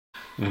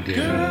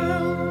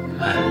Girl,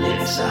 my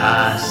lips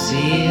are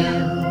sealed.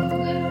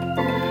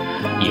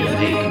 You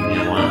make me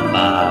want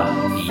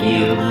barf.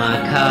 Yield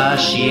my car,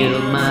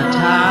 shield my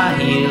tie,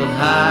 heel,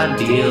 high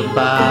deal,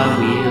 bar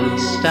wheel,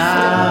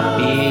 stop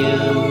you.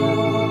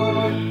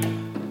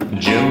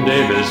 Jim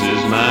Davis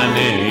is my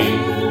name.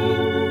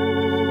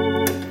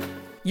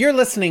 You're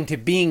listening to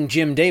Being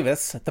Jim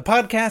Davis, the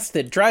podcast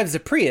that drives a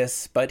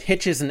Prius but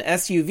hitches an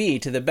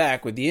SUV to the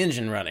back with the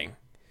engine running.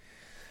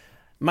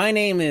 My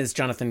name is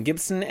Jonathan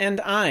Gibson, and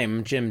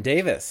I'm Jim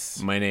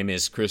Davis. My name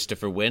is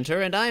Christopher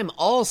Winter, and I'm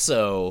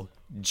also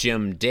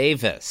Jim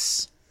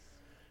Davis.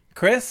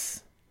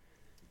 Chris,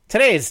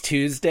 today is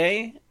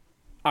Tuesday,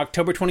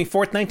 October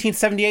 24th,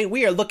 1978.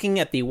 We are looking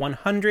at the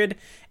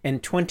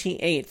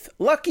 128th,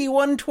 lucky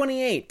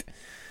 128th,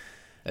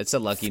 That's a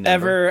lucky number.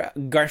 ever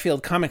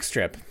Garfield comic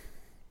strip.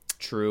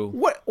 True.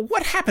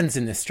 What happens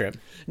in this strip?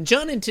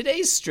 John, in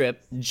today's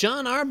strip,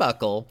 John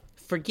Arbuckle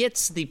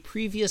forgets the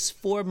previous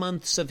 4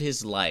 months of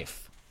his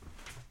life.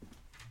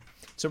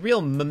 It's a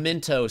real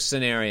memento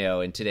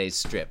scenario in today's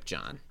strip,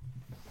 John.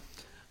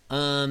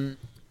 That's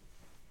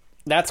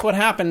what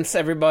happens,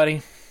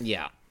 everybody.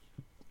 Yeah.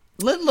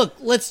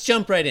 Let's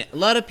jump right in. A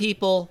lot of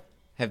people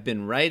have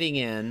been writing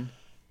in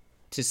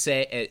to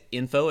say at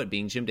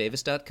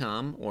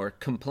info@beingjimdavis.com or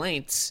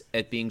complaints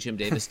at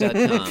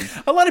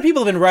beingjimdavis.com. A lot of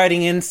people have been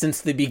writing in since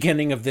the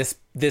beginning of this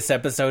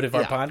episode of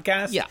our Yeah.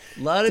 podcast. Yeah,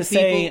 a lot of to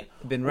people say,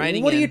 have been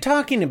writing what in. are you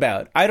talking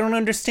about? I don't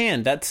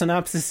understand. That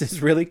synopsis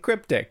is really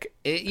cryptic.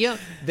 Yeah,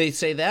 they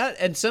say that,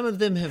 and some of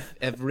them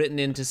have written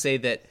in to say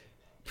that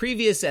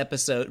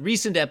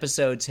recent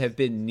episodes have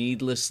been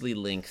needlessly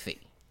lengthy.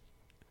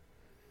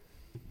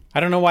 I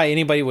don't know why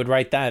anybody would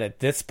write that at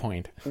this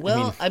point.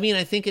 Well, I mean,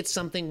 I think it's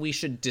something we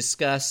should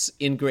discuss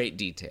in great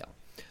detail.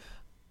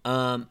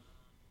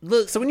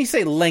 Look, So when you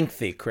say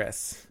lengthy,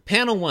 Chris.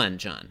 panel one,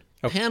 John.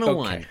 Panel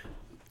one.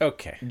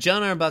 Okay.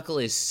 John Arbuckle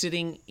is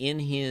sitting in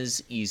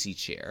his easy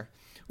chair,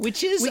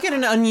 which is... We get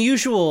an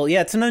unusual,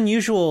 it's an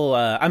unusual,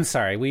 I'm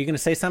sorry, were you going to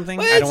say something?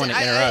 Well, I don't want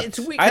to interrupt. it's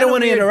I don't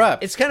want to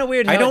interrupt. It's kind of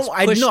weird how I don't it's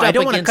pushed want up to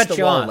against cut the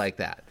you wall off like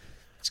that.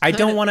 I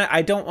don't want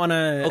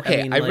to.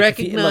 Okay, I look,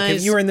 recognize.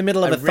 if you were in the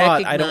middle of a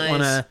thought, I don't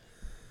want to.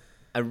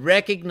 I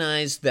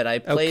recognize that I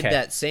played Okay.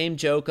 that same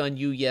joke on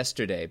you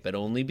yesterday, but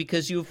only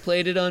because you have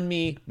played it on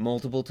me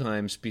multiple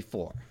times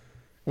before.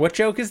 What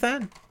joke is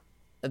that?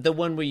 The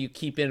one where you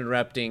keep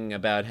interrupting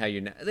about how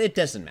you're not... It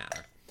doesn't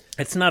matter.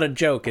 It's not a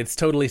joke. It's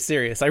totally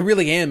serious. I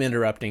really am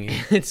interrupting you.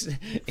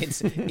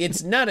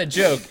 It's not a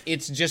joke.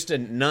 It's just a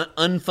not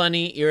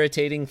unfunny,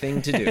 irritating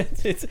thing to do.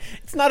 It's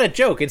not a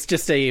joke. It's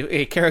just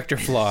a character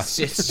flaw.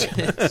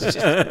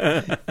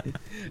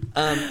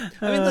 I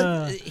mean,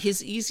 look,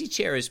 his easy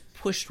chair is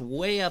pushed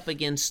way up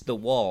against the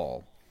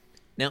wall.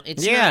 Now,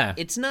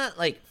 it's not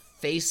like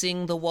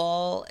facing the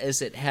wall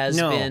as it has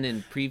been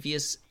in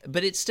previous,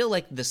 but it's still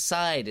like the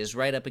side is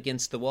right up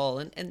against the wall,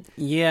 and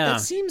Yeah.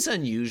 that seems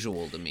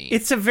unusual to me.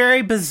 It's a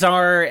very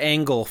bizarre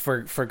angle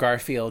for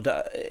Garfield.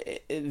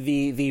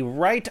 The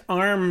right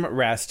arm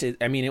rest, it's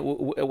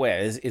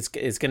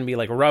going to be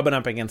like rubbing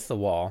up against the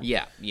wall.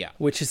 yeah.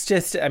 Which is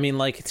just, I mean,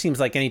 like, it seems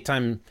like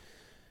anytime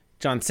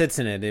John sits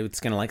in it, it's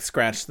going to, like,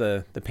 scratch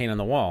the paint on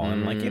the wall.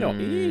 And, like, you don't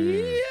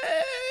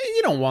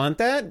want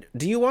that.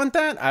 Do you want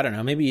that? I don't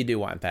know. Maybe you do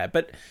want that.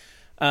 But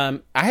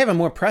I have a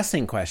more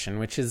pressing question,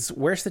 which is,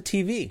 where's the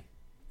TV?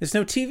 There's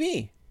no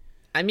TV.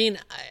 I mean,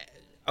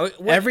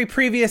 Every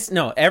previous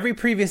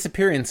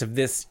appearance of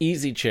this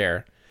easy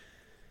chair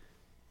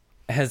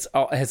has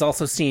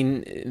also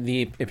seen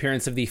the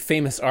appearance of the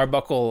famous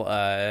Arbuckle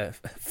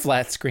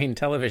flat screen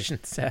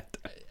television set.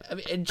 I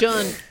mean,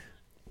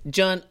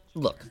 John,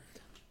 look,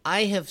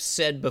 I have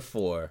said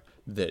before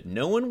that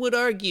no one would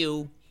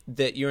argue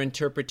that your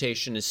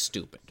interpretation is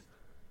stupid.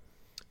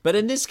 But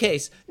in this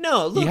case,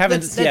 no, look, You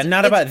haven't- that's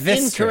not about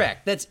this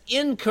incorrect. That's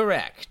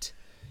incorrect.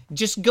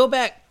 Just go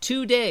back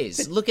 2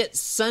 days. Look at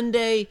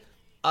Sunday,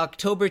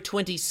 October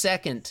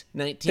 22nd,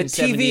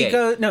 1978.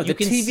 The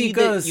TV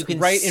goes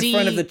right in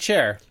front of the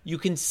chair. You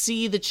can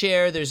see the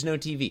chair. There's no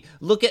TV.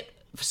 Look at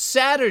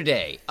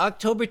Saturday,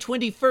 October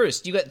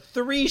 21st. You got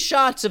 3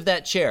 shots of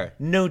that chair.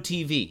 No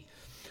TV.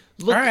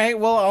 Look, All right,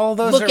 well, all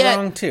those are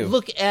wrong, too.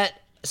 Look at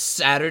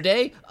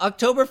Saturday,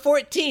 October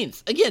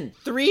 14th. Again,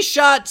 3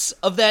 shots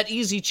of that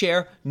easy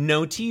chair,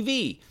 no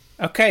TV.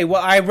 Okay,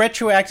 well, I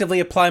retroactively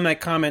apply my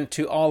comment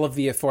to all of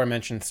the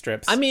aforementioned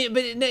strips. I mean,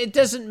 but it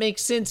doesn't make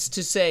sense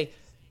to say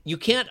you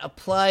can't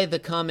apply the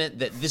comment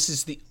that this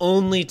is the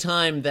only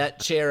time that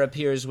chair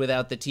appears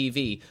without the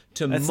TV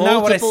to That's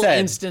not what I multiple said.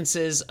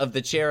 instances of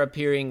the chair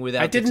appearing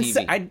without I didn't the TV.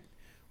 say...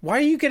 Why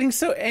are you getting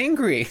so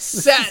angry?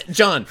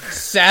 John,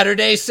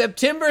 Saturday,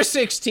 September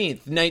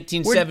 16th,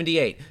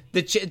 1978.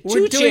 We're two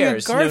doing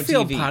chairs, a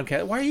Garfield no TV.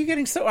 podcast. Why are you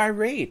getting so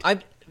irate?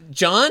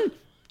 John,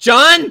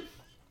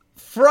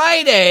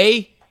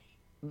 Friday,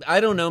 I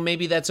don't know,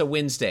 maybe that's a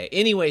Wednesday.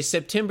 Anyway,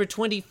 September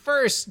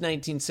 21st,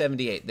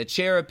 1978, the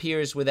chair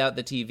appears without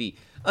the TV.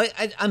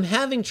 I'm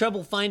having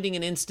trouble finding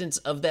an instance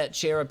of that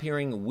chair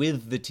appearing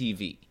with the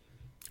TV.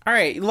 All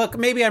right, look,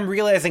 maybe I'm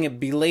realizing it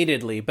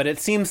belatedly, but it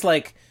seems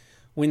like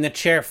when the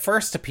chair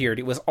first appeared,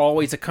 it was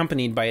always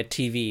accompanied by a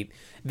TV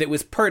that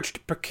was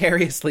perched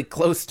precariously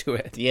close to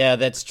it. Yeah,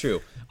 that's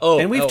true. Oh,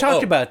 and we've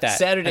talked about that.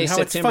 Saturday, and how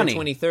September it's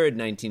 23rd,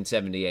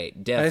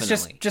 1978.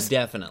 Definitely.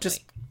 Definitely.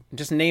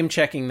 Just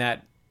name-checking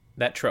that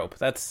trope.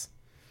 It's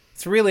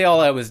really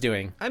all I was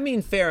doing. I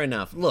mean, fair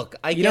enough. Look,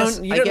 I guess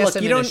I'm in a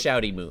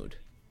shouty mood.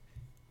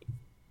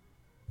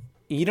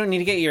 You don't need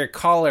to get your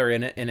collar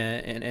in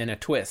a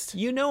twist.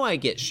 You know I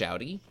get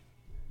shouty.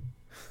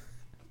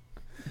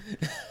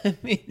 I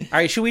mean, all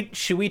right,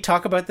 should we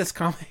talk about this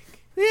comic?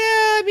 Yeah,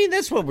 I mean,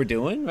 that's what we're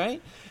doing,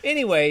 right?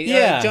 Anyway,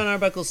 yeah. John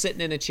Arbuckle's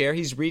sitting in a chair.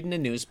 He's reading a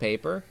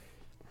newspaper.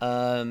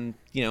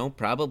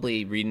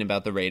 Probably reading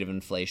about the rate of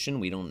inflation.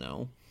 We don't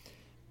know.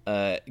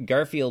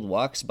 Garfield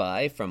walks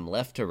by from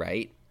left to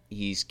right.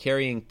 He's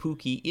carrying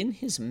Pookie in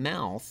his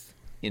mouth,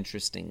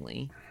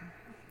 interestingly.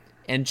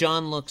 And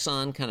John looks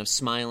on, kind of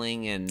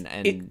smiling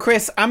and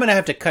Chris, I'm going to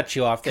have to cut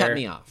you off there.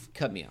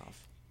 Cut me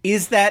off.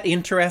 Is that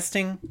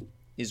interesting?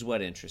 Is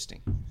what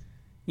interesting?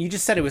 You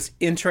just said it was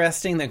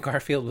interesting that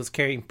Garfield was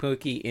carrying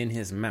Pookie in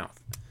his mouth.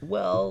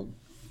 Well,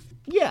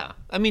 yeah.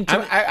 I mean,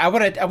 I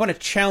want to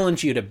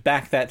challenge you to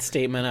back that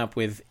statement up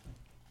with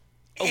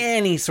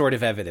any sort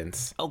of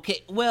evidence.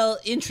 Okay, well,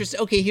 interesting.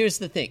 Okay, here's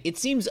the thing. It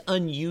seems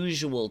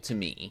unusual to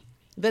me.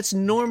 That's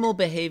normal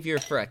behavior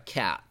for a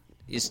cat,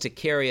 is to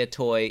carry a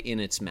toy in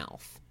its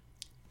mouth,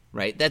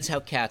 right? That's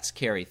how cats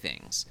carry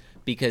things,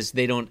 because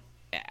they don't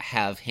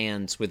have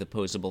hands with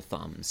opposable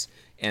thumbs.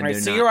 And right,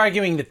 so you're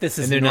arguing that this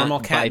is normal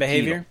cat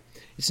behavior?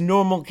 It's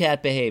normal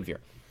cat behavior.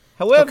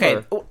 However...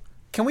 Okay,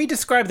 can we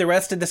describe the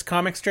rest of this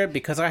comic strip?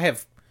 Because I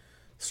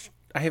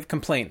have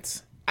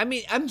complaints. I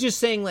mean, I'm just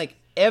saying, like,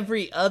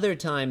 every other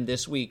time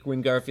this week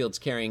when Garfield's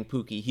carrying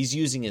Pookie, he's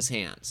using his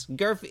hands.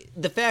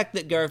 The fact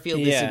that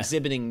Garfield is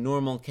exhibiting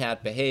normal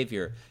cat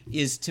behavior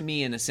is, to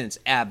me, in a sense,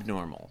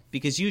 abnormal.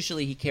 Because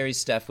usually he carries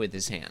stuff with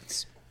his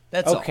hands.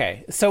 That's all.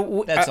 Okay,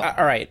 so that's all.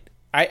 All right.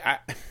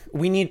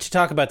 We need to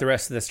talk about the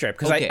rest of the strip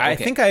because I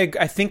think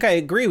I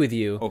agree with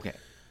you. Okay.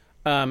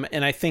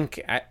 And I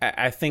think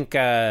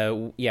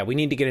we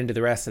need to get into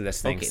the rest of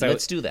this thing. Okay, so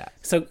let's do that.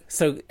 So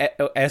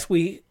as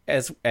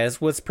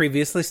was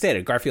previously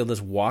stated, Garfield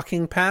is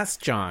walking past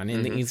John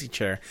in the easy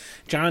chair.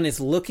 John is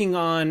looking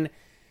on.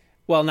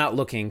 Well, not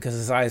looking because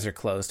his eyes are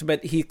closed,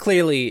 but he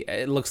clearly,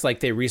 it looks like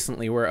they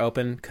recently were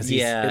open because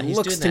it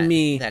looks to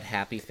me that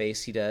happy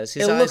face he does.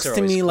 His it eyes looks are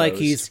to me closed. like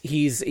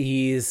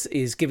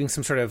he's giving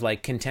some sort of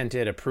like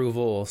contented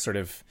approval, sort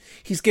of.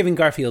 He's giving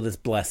Garfield his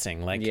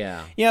blessing, like,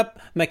 yep,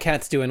 my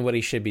cat's doing what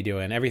he should be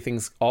doing.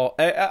 Everything's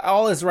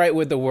all is right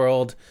with the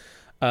world.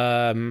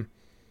 I'm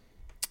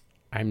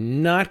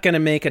not gonna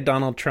make a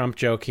Donald Trump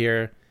joke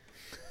here.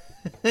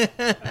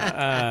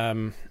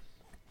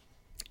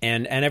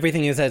 And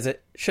everything is as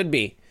it should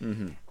be.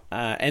 Mm-hmm.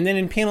 And then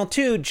in panel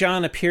 2,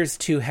 John appears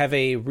to have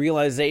a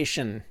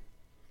realization.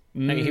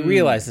 He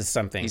realizes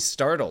something. He's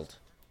startled.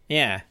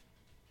 Yeah.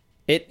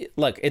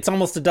 It's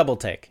almost a double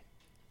take.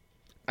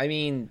 I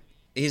mean,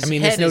 his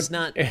head is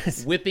not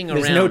whipping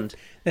around.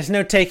 There's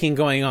no taking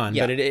going on,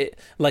 but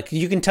like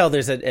you can tell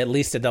there's at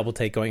least a double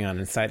take going on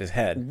inside his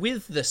head.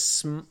 With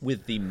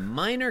the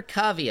minor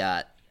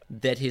caveat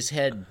that his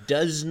head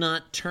does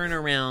not turn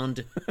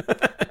around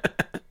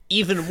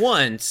even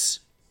once.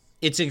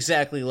 It's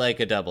exactly like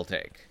a double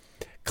take.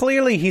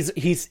 Clearly,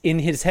 he's in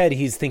his head.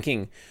 He's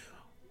thinking,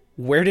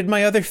 "Where did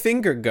my other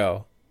finger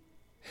go?"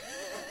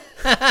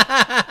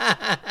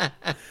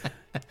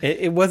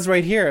 it was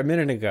right here a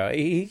minute ago.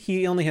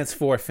 He only has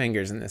 4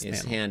 fingers in this panel.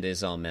 His hand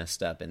is all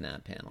messed up in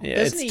that panel. Yeah,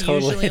 Doesn't he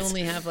usually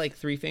only have like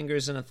 3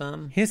 fingers and a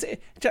thumb?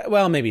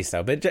 Well, maybe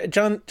so, but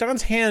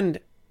John's hand.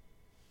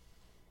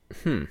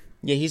 Yeah,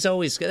 he's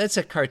always. That's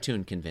a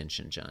cartoon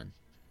convention, John.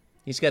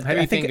 He's got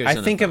 3 fingers. I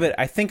think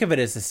of it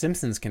as the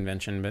Simpsons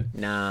convention, but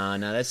no,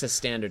 that's a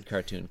standard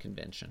cartoon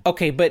convention.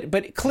 Okay,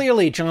 but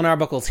clearly John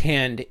Arbuckle's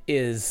hand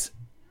is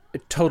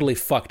totally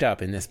fucked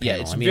up in this panel.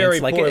 Yeah, it's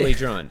very poorly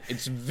drawn.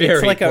 It's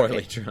very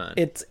poorly drawn.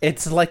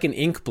 It's like an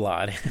ink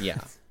blot. Yeah.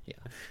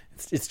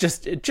 It's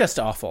just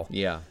awful.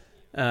 Yeah.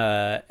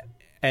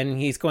 And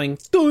he's going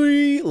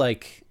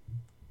like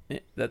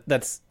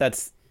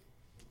that's.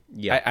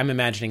 Yeah. I'm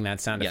imagining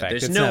that sound effect.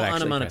 There's it's no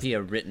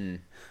onomatopoeia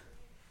written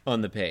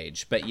on the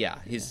page, but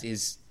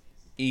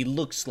he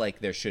looks like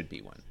there should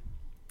be one.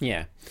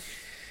 Yeah.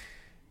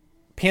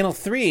 Panel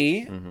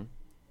 3,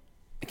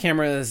 the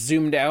camera is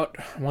zoomed out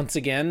once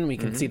again. We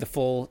can see the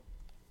full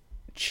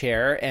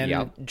chair,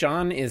 and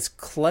John is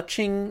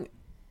clutching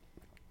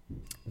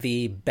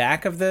the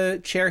back of the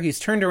chair. He's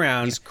turned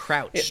around. He's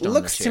crouched. It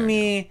looks to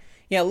me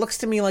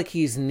like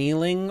he's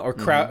kneeling or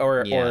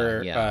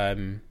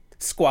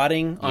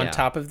squatting on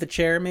top of the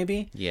chair,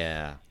 maybe.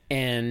 Yeah.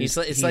 And it's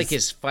like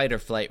his fight or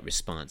flight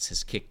response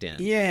has kicked in.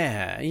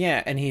 Yeah,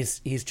 and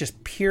he's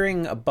just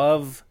peering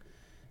above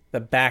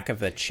the back of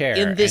the chair.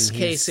 In this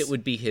case, it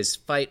would be his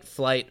fight,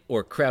 flight,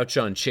 or crouch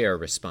on chair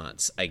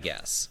response, I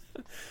guess.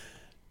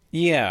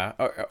 Yeah,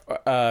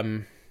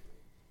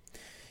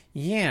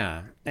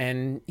 yeah,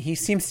 and he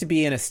seems to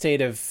be in a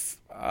state of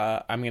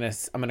I'm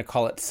gonna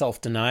call it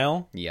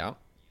self-denial. Yeah.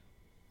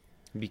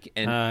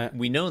 And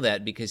we know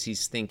that because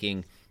he's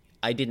thinking,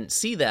 I didn't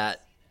see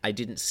that, I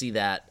didn't see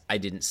that, I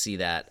didn't see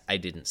that, I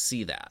didn't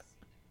see that.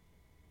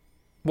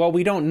 Well,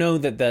 we don't know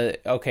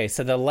that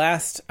so the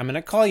last, I'm going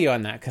to call you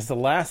on that, because the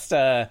last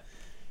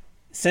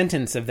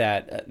sentence of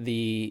that,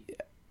 the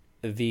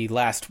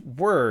last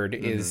word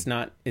is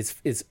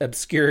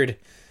obscured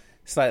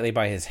slightly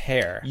by his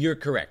hair. You're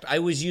correct. I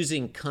was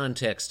using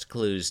context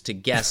clues to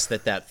guess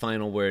that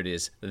final word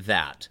is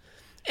that.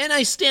 And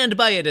I stand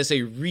by it as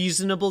a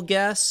reasonable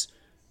guess,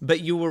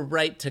 but you were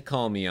right to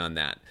call me on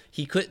that.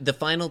 The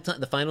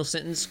final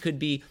sentence could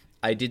be,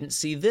 I didn't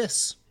see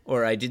this,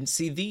 or I didn't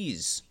see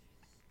these.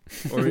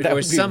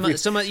 Or some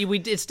it's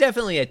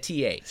definitely a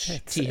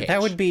TH.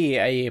 That would be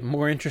a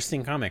more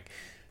interesting comic.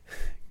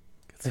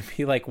 It'd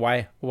be like,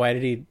 why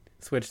did he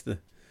switch the...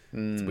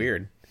 It's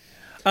weird.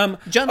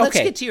 John, let's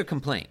get to your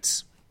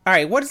complaints. All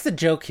right, what is the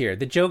joke here?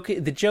 The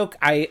joke,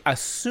 I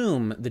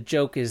assume the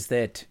joke is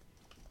that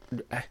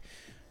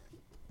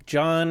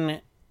John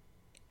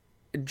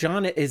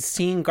is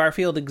seeing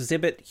Garfield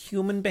exhibit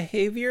human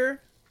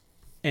behavior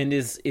and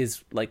is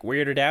like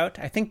weirded out.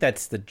 I think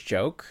that's the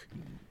joke.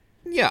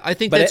 Yeah, I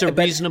think that's a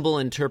reasonable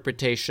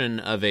interpretation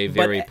of a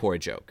very poor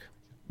joke.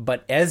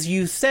 But as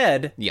you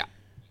said,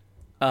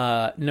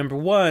 number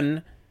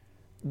one,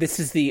 this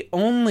is the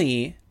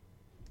only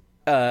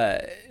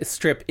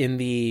strip in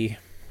the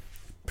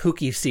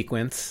Pookie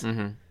sequence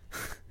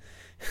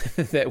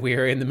that we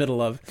are in the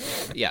middle of.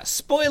 Yeah,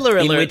 spoiler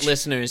alert,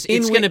 listeners.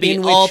 It's going to be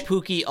all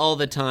Pookie all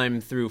the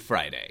time through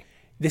Friday.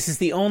 This is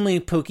the only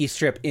Pookie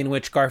strip in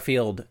which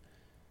Garfield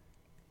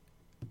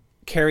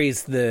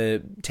carries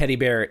the teddy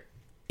bear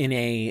in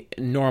a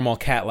normal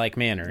cat-like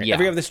manner. Yeah.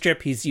 Every other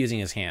strip, he's using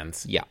his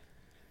hands. Yeah.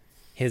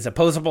 His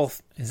opposable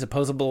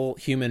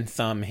human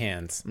thumb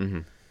hands.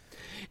 Mm-hmm.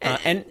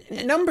 And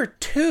number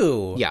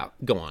two... Yeah,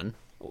 go on.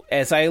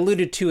 As I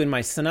alluded to in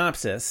my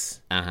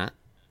synopsis...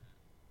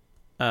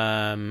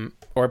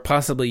 or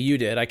possibly you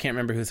did. I can't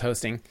remember who's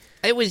hosting.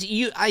 It was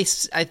you. I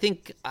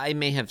think I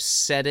may have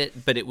said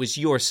it, but it was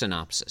your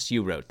synopsis.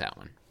 You wrote that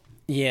one.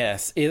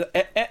 Yes.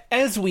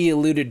 As we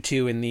alluded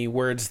to in the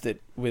words that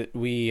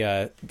we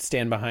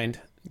stand behind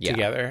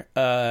together,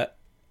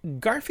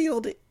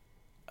 Garfield,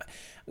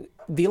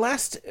 the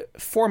last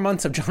 4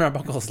 months of Jon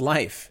Arbuckle's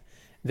life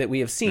that we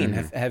have seen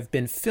have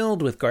been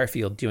filled with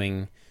Garfield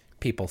doing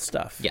people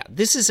stuff. Yeah,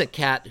 this is a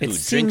cat who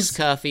drinks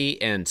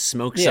coffee and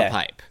smokes a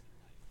pipe.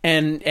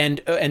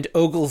 And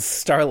ogles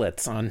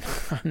starlets on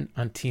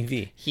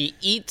TV. He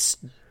eats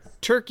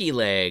turkey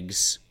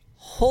legs,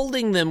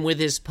 holding them with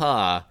his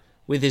paw,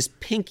 with his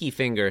pinky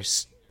finger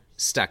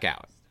stuck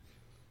out.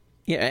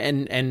 Yeah,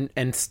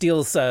 and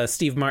steals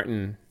Steve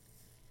Martin.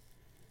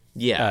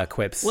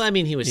 Quips. Well, I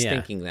mean, he was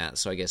thinking that,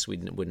 so I guess we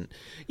wouldn't.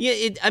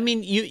 Yeah,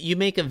 you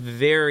make a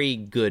very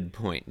good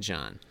point,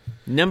 John.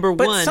 Number one,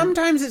 but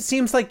sometimes it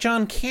seems like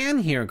John can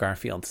hear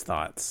Garfield's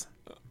thoughts.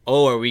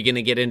 Oh, are we going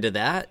to get into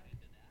that?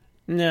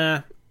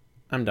 Nah,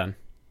 I'm done.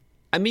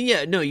 I mean,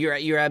 yeah, no,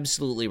 you're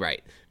absolutely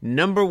right.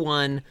 Number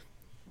one,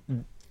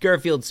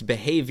 Garfield's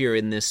behavior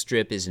in this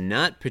strip is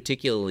not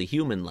particularly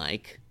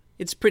human-like.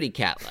 It's pretty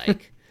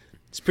cat-like.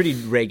 It's pretty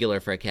regular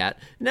for a cat.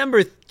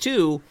 Number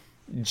two,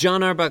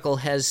 Jon Arbuckle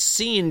has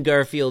seen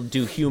Garfield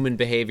do human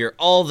behavior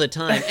all the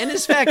time, and in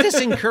fact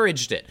has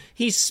encouraged it.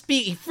 He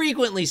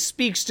frequently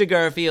speaks to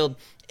Garfield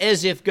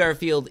as if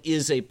Garfield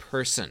is a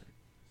person.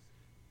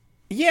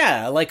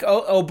 Yeah, like,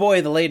 oh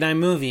boy, the late night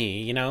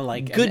movie,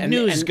 like... Good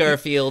news,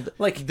 Garfield.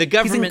 Like, the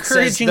government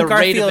says the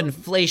rate of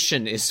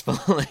inflation is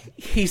falling.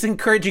 He's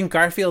encouraging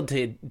Garfield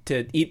to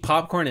eat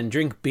popcorn and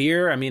drink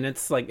beer. I mean,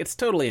 it's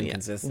totally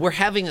inconsistent. Yeah. We're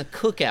having a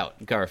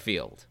cookout,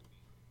 Garfield.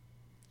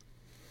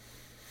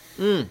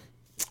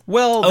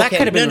 Well, that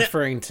could have been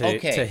referring to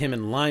him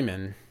and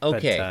Lyman.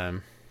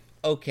 Okay.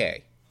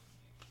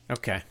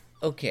 But,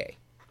 Okay.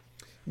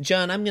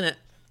 John, I'm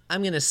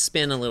gonna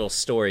spin a little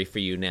story for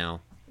you now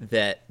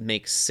that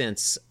makes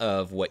sense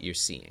of what you're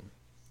seeing.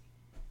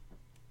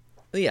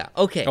 Yeah.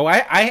 Okay. Oh,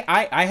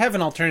 I have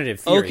an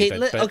alternative theory.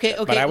 Okay.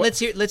 Okay. Let's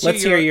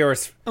hear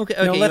yours. Okay.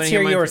 No, let's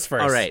hear yours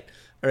first. All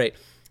right.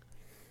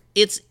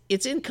 It's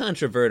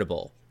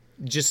incontrovertible,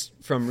 just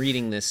from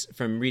reading this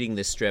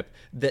strip,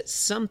 that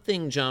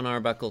something Jon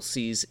Arbuckle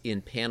sees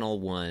in panel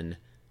 1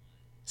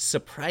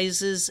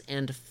 surprises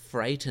and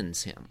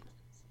frightens him.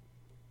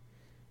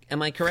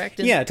 Am I correct?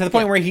 Yeah, to the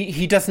point where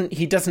he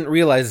doesn't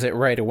realize it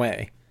right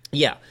away.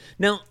 Yeah.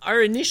 Now,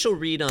 our initial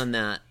read on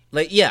that,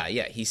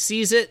 he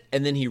sees it,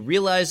 and then he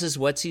realizes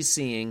what he's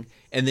seeing,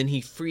 and then he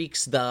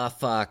freaks the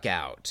fuck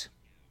out.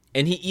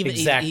 And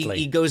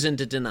he goes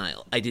into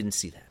denial. I didn't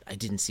see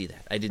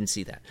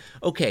that.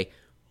 Okay.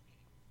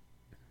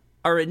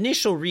 Our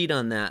initial read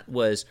on that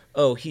was,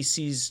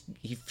 he's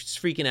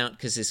freaking out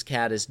because his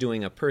cat is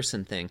doing a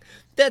person thing.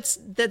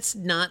 That's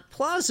not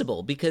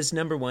plausible, because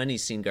number one,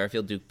 he's seen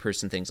Garfield do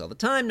person things all the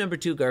time. Number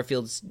two,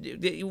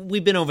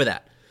 we've been over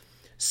that.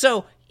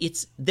 So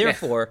it's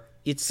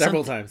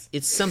several times.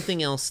 It's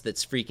something else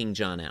that's freaking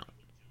John out.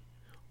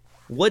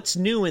 What's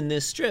new in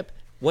this strip?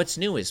 What's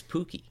new is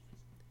Pookie.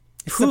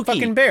 It's the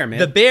fucking bear, man.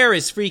 The bear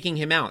is freaking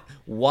him out.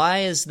 Why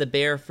is the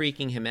bear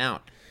freaking him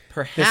out?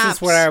 Perhaps this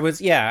is where I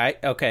was. Yeah.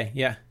 Okay.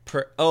 Yeah.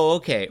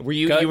 Okay.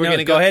 You were going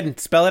to go ahead and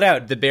spell it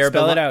out. The bear.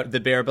 Spell it out. The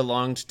bear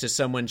belonged to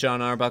someone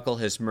Jon Arbuckle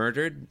has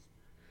murdered.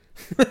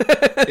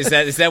 Is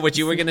that what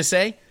you were going to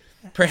say?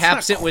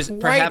 Perhaps it was.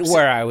 Perhaps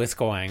where I was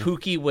going.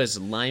 Pookie was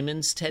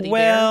Lyman's teddy bear.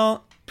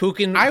 Well,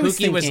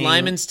 Pookie was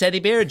Lyman's teddy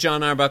bear.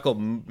 Jon Arbuckle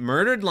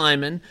murdered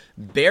Lyman,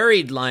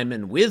 buried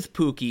Lyman with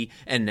Pookie,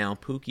 and now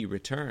Pookie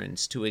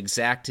returns to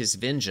exact his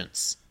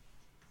vengeance.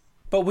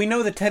 But we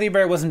know the teddy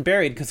bear wasn't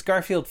buried because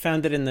Garfield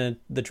found it in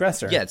the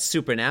dresser. Yeah, it's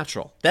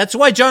supernatural. That's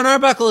why Jon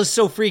Arbuckle is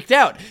so freaked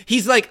out.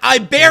 He's like, I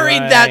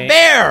buried that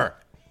bear!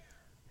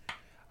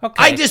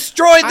 Okay. I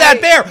destroyed that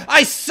bear!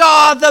 I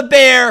saw the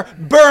bear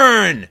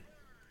burn!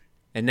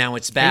 And now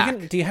it's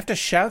back. Do you have to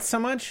shout so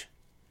much?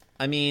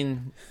 I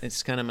mean,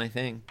 it's kind of my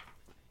thing.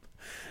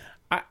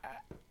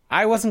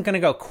 I wasn't going to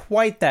go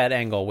quite that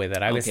angle with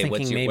it. I was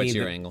thinking maybe... What's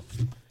your angle?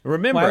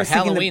 Remember,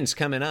 Halloween's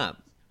coming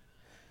up.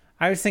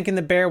 I was thinking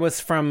the bear was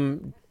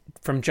from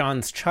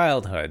Jon's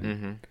childhood.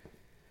 Mm-hmm.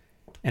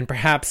 And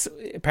perhaps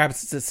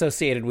it's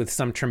associated with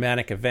some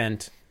traumatic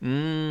event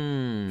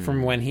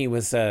from when he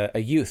was a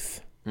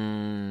youth.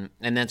 And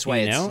that's why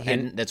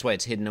hidden. That's why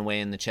it's hidden away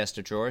in the chest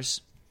of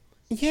drawers.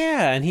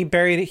 Yeah, and he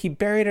buried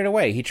it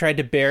away. He tried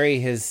to bury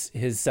his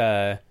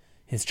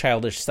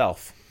childish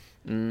self.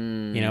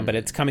 But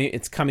it's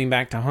coming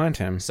back to haunt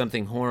him.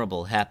 Something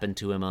horrible happened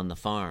to him on the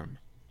farm.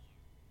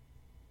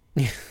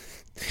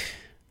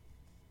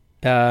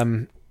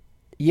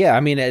 Yeah,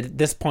 I mean, at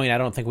this point, I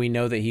don't think we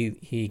know that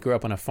he grew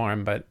up on a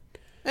farm, but...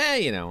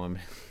 I'm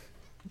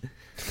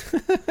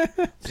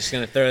just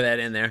going to throw that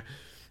in there.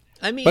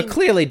 I mean... But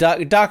clearly,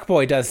 Doc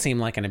Boy does seem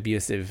like an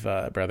abusive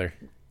brother.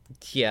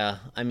 Yeah,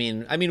 I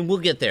mean, we'll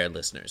get there,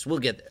 listeners. We'll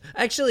get there.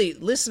 Actually,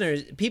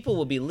 listeners, people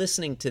will be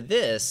listening to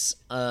this,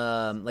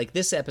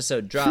 this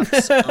episode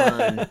drops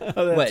on,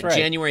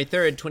 January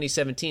 3rd,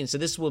 2017. So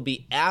this will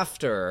be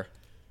after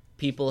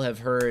people have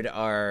heard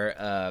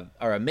our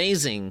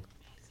amazing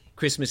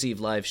Christmas Eve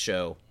live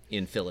show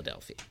in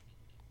Philadelphia.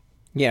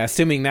 Yeah,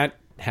 assuming that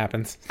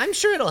happens. I'm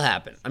sure it'll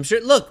happen. I'm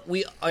sure. Look,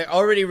 I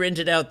already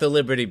rented out the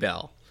Liberty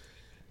Bell.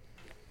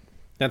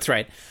 That's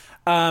right.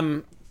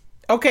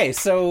 Okay,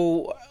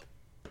 so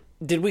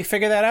did we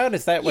figure that out?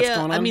 Is that what's going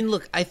on? I mean,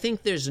 look, I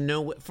think there's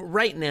no way,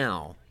 right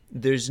now,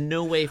 there's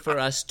no way for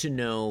us to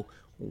know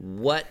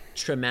what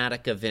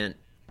traumatic event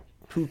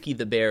Pookie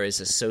the Bear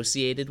is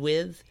associated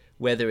with.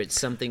 Whether it's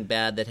something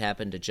bad that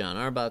happened to Jon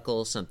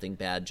Arbuckle, something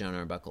bad Jon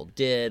Arbuckle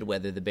did,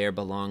 whether the bear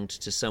belonged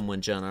to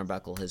someone Jon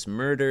Arbuckle has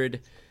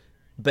murdered.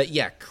 But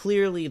yeah,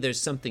 clearly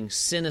there's something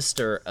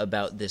sinister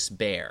about this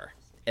bear.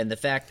 And the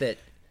fact that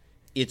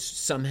it's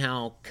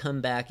somehow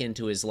come back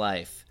into his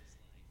life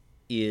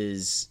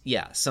is,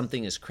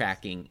 something is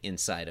cracking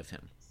inside of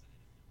him.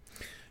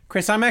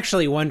 Chris, I'm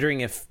actually wondering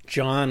if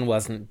Jon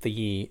wasn't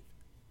the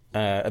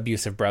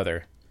abusive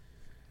brother.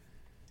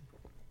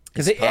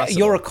 Because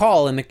you'll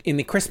recall in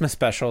the Christmas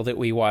special that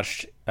we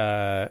watched,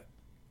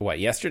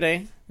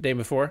 yesterday, the day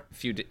before.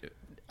 It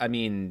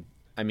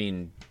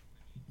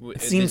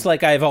seems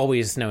like I've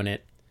always known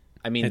it.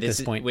 I mean, at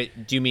this point,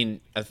 wait, do you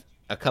mean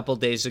a couple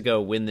days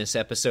ago when this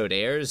episode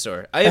airs,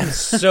 or I am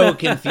so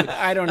confused?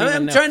 I don't even know.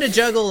 I'm trying to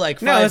juggle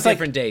five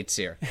different dates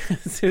here.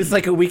 It was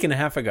like a week and a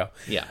half ago.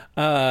 Yeah.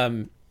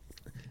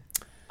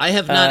 I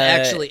have not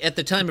actually, at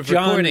the time of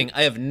recording,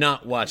 I have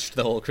not watched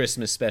the whole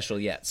Christmas special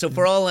yet. So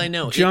for all I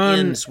know, it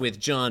ends with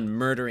Jon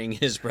murdering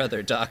his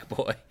brother Doc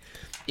Boy.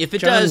 If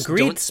it does,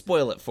 don't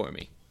spoil it for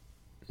me.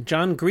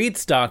 Jon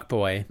greets Doc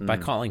Boy by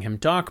calling him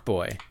Doc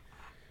Boy.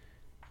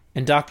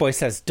 And Doc Boy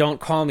says,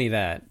 "Don't call me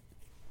that."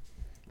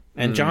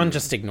 And Jon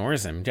just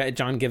ignores him.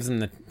 Jon gives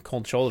him the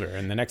cold shoulder.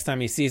 And the next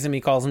time he sees him,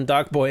 he calls him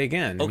Doc Boy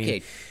again.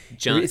 Okay,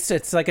 Jon.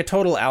 It's like a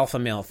total alpha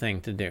male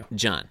thing to do.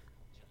 Jon.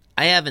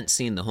 I haven't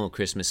seen the whole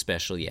Christmas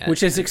special yet.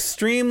 Which is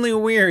extremely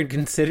weird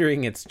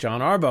considering it's Jon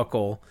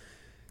Arbuckle,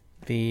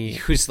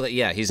 he's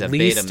a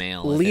beta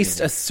male. Least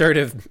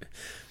assertive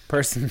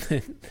person.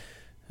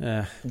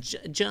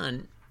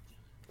 Jon,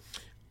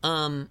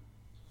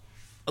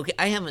 okay,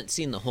 I haven't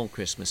seen the whole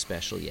Christmas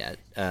special yet.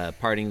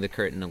 Parting the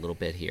curtain a little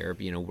bit here.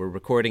 We're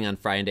recording on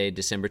Friday,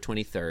 December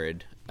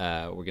 23rd.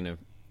 We're going to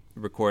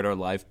record our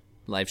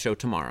live show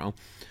tomorrow.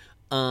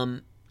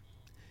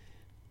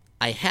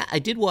 I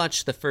did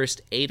watch the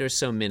first 8 or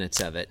so minutes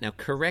of it. Now,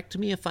 correct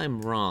me if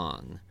I'm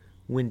wrong.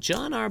 When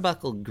Jon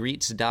Arbuckle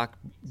greets Doc,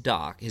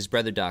 his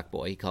brother Doc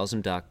Boy, he calls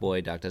him Doc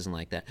Boy. Doc doesn't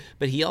like that.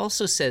 But he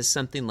also says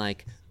something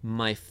like,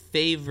 "My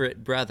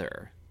favorite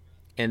brother."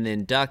 And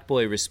then Doc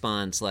Boy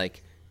responds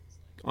like,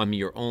 "I'm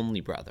your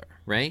only brother,"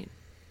 right?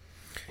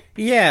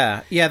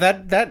 Yeah,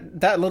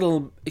 that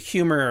little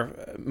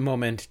humor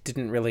moment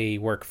didn't really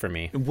work for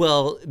me.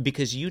 Well,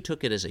 because you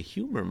took it as a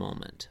humor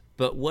moment.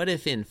 But what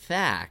if, in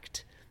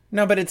fact...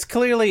 No, but it's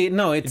clearly...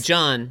 No, it's...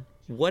 Jon,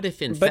 what if,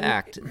 in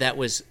fact, that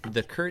was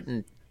the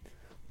curtain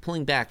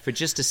pulling back for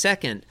just a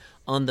second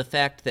on the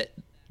fact that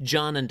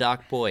Jon and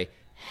Doc Boy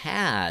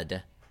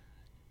had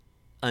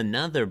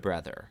another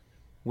brother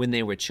when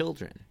they were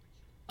children?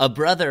 a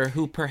brother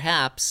who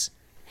perhaps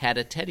had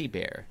a teddy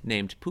bear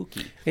named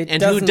Pookie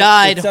and who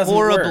died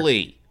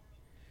horribly.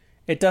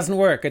 It doesn't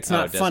work. It's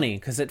not funny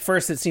because at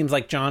first it seems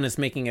like John is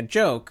making a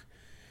joke,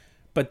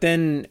 but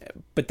then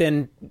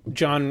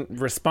John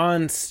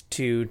responds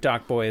to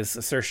Doc Boy's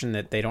assertion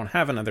that they don't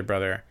have another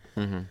brother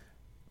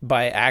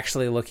by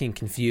actually looking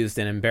confused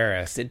and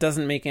embarrassed. It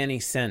doesn't make any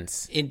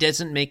sense. It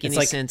doesn't make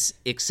any sense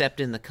except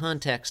in the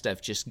context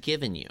I've just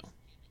given you.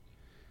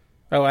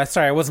 Oh,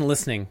 sorry, I wasn't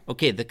listening.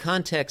 Okay, the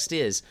context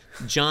is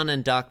John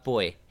and Doc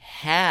Boy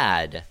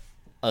had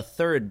a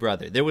third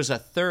brother. There was a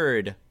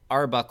third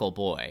Arbuckle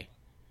boy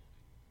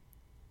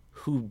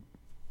who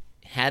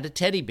had a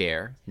teddy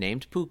bear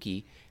named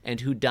Pookie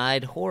and who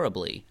died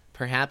horribly,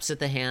 perhaps at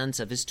the hands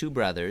of his two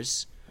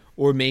brothers,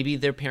 or maybe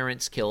their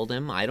parents killed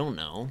him, I don't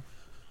know.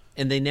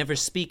 And they never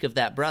speak of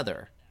that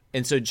brother.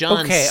 And so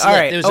John slipped. All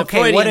right, there's a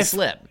Freudian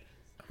slip.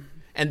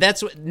 And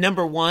that's what,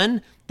 number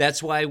one,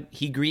 that's why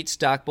he greets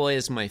Doc Boy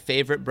as my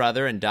favorite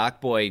brother, and Doc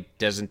Boy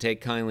doesn't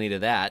take kindly to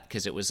that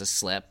because it was a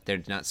slip.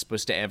 They're not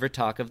supposed to ever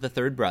talk of the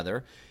third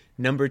brother.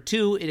 Number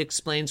two, it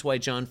explains why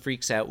John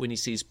freaks out when he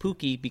sees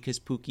Pookie, because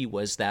Pookie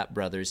was that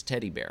brother's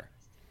teddy bear.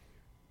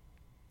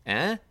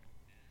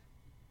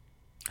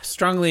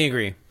 Strongly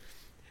agree.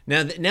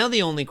 Now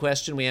the only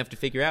question we have to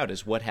figure out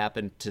is what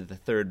happened to the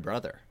third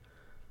brother.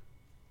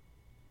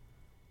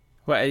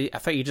 Well, I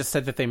thought you just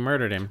said that they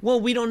murdered him.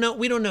 Well, we don't know.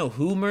 We don't know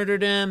who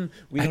murdered him.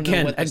 We don't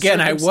know what the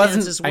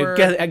circumstances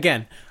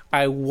were.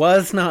 I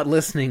was not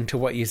listening to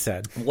what you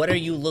said. What are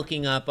you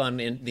looking up on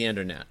the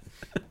internet?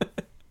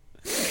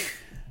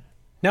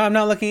 No, I'm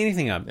not looking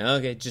anything up.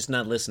 Okay, just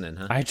not listening,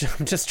 huh? I'm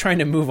just trying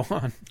to move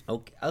on.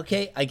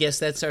 Okay. I guess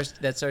that's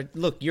our.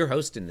 Look, you're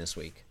hosting this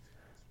week.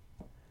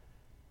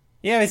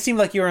 Yeah, it seemed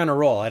like you were on a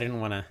roll. I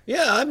didn't want to.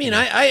 Yeah, I mean,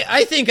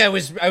 I think I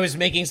was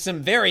making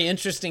some very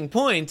interesting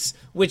points,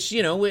 which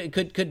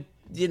could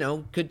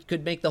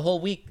make the whole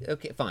week.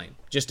 Okay, fine,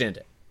 just end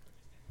it.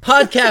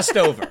 Podcast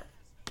over.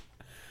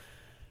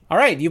 All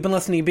right, you've been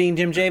listening to Being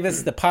Jim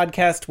Davis, the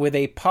podcast with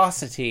a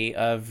paucity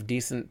of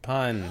decent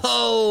puns.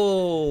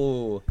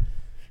 Oh.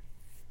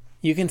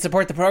 You can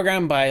support the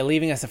program by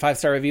leaving us a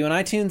 5-star review on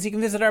iTunes. You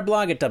can visit our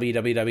blog at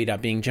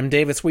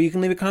www.beingjimdavis, where you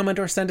can leave a comment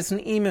or send us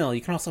an email.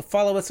 You can also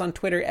follow us on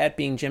Twitter at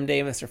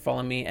beingjimdavis or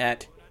follow me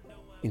at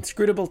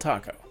Inscrutable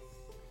Taco.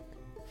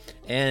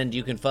 And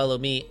you can follow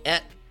me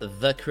at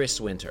the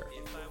Chris Winter.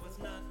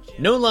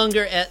 No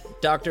longer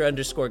at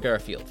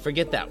Dr._Garfield.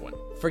 Forget that one.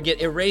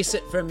 Erase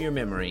it from your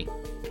memory.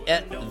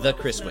 At the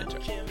Chris Winter.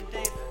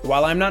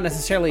 While I'm not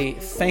necessarily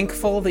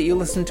thankful that you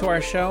listen to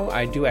our show,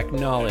 I do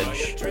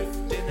acknowledge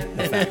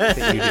the fact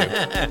that you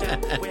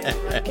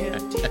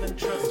do.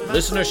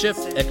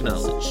 Listenership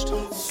acknowledged.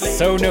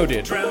 So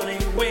noted.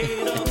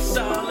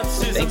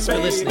 Thanks for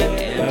listening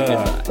and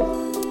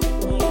goodbye.